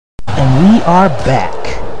we are back.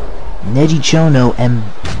 Neji Chono and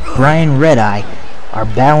Brian Redeye are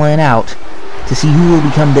battling out to see who will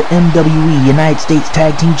become the MWE United States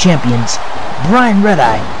Tag Team Champions. Brian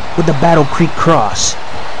Redeye with the Battle Creek Cross.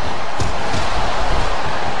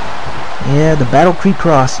 Yeah, the Battle Creek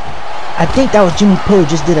Cross. I think that was Jimmy Pitt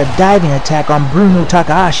just did a diving attack on Bruno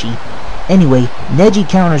Takahashi. Anyway, Neji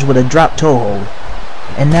counters with a drop toe hold.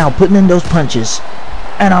 And now putting in those punches.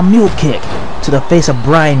 And a mule kick to the face of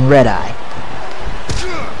Brian Redeye.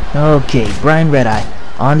 Okay, Brian Redeye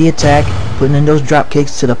on the attack, putting in those drop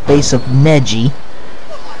kicks to the face of Neji.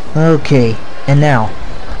 Okay, and now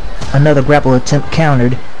another grapple attempt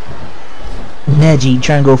countered. Neji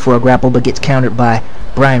trying to go for a grapple but gets countered by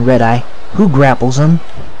Brian Redeye, who grapples him.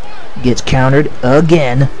 Gets countered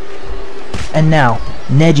again. And now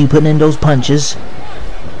Neji putting in those punches.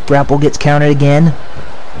 Grapple gets countered again.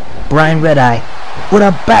 Brian Redeye with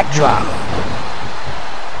a backdrop.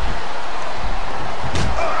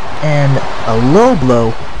 And a low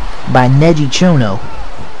blow by Neji Chono.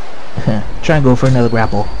 Trying to go for another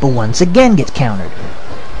grapple, but once again gets countered.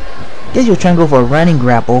 Guess he was trying to go for a running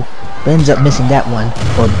grapple, but ends up missing that one,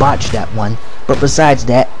 or botched that one. But besides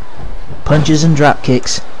that, punches and drop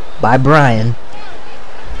kicks by Brian.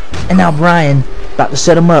 And now Brian about to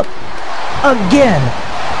set him up again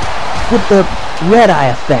with the red eye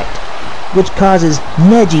effect, which causes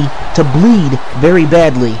Neji to bleed very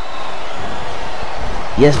badly.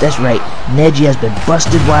 Yes, that's right. Neji has been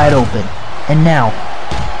busted wide open. And now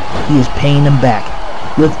he is paying him back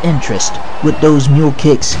with interest with those mule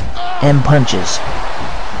kicks and punches.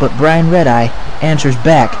 But Brian Redeye answers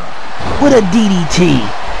back with a DDT.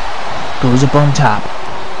 Goes up on top.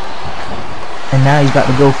 And now he's about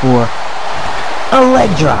to go for a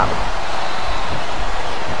leg drop.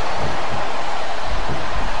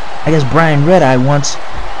 I guess Brian Redeye wants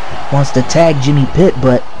to tag Jimmy Pitt,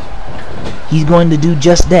 but he's going to do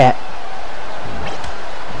just that.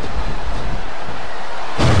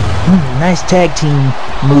 Nice tag team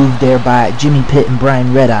move there by Jimmy Pitt and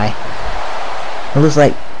Brian Redeye. It looks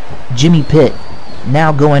like Jimmy Pitt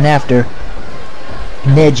now going after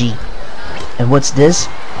Neji. And what's this?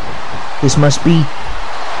 This must be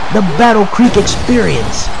the Battle Creek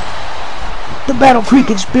Experience. The Battle Creek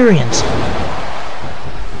Experience.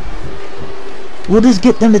 Will this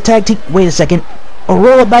get them the tag team? Wait a second. A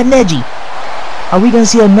roll-up by Neji. Are we going to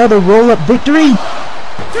see another roll-up victory?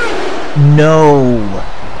 No.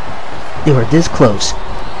 They were this close.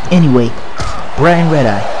 Anyway, Brian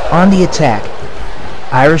Redeye on the attack.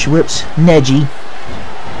 Irish whips Neji.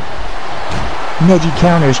 Neji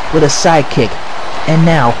counters with a side kick. And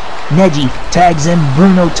now Neji tags in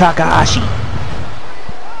Bruno Takahashi.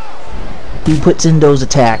 He puts in those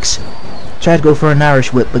attacks. Tries to go for an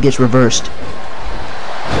Irish whip but gets reversed.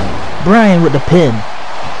 Brian with the pin.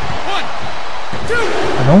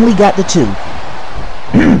 I only got the two.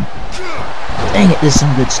 Dang it, this is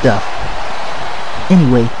some good stuff.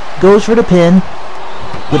 Anyway, goes for the pin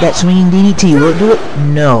with that swinging DDT. Will it do it?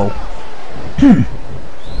 No.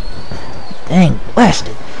 Dang,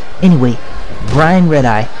 blasted. Anyway, Brian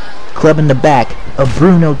Redeye clubbing the back of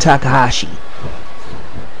Bruno Takahashi.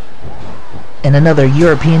 And another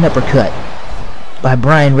European uppercut by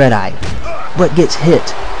Brian Redeye, but gets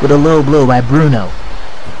hit with a low blow by Bruno.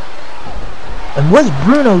 And what's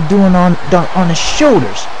Bruno doing on his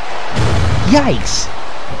shoulders? Yikes!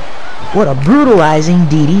 What a brutalizing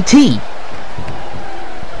DDT!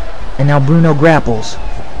 And now Bruno grapples.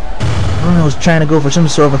 Bruno's trying to go for some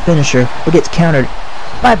sort of a finisher, but gets countered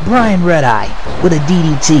by Brian Redeye with a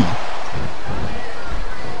DDT.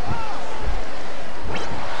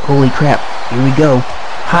 Holy crap, here we go.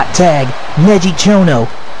 Hot tag, Neji Chono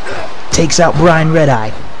takes out Brian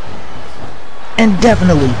Redeye. And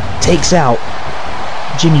definitely takes out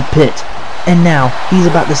Jimmy Pitt. And now he's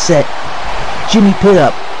about to set Jimmy Pitt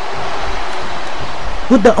up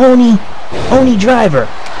with the Oni driver.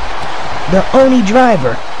 The Oni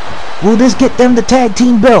driver. Will this get them the tag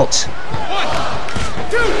team belts? 1,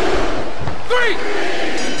 2, 3.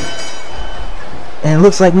 And it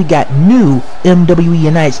looks like we got new MWE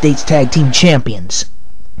United States Tag Team Champions.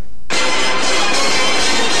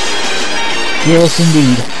 Yes,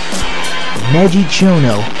 indeed. Neji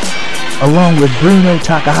Chono, along with Bruno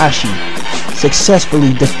Takahashi,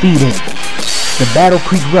 successfully defeated the Battle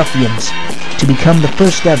Creek Ruffians to become the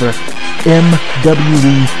first ever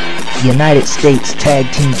MWE United States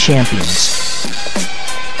Tag Team Champions.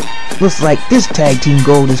 Looks like this tag team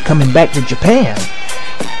gold is coming back to Japan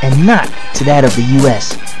and not to that of the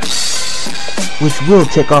US, which will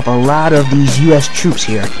tick off a lot of these US troops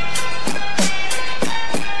here.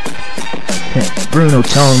 Bruno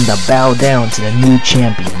telling them to bow down to the new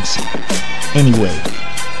champions. Anyway,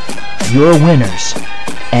 your winners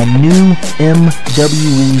and new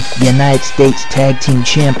MWE United States Tag Team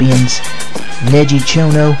Champions, Neji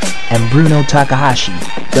Chono and Bruno Takahashi,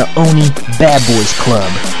 the Oni Bad Boys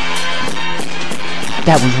Club.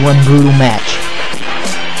 That was one brutal match.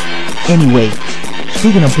 Anyway,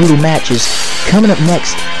 speaking of brutal matches, coming up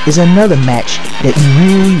next is another match that you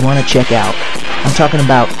really want to check out. I'm talking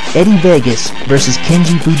about Eddie Vegas versus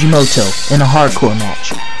Kenji Fujimoto in a hardcore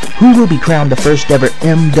match. Who will be crowned the first ever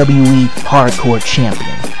MWE Hardcore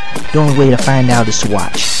Champion? The only way to find out is to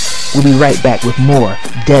watch. We'll be right back with more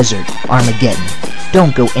Desert Armageddon.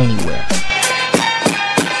 Don't go anywhere.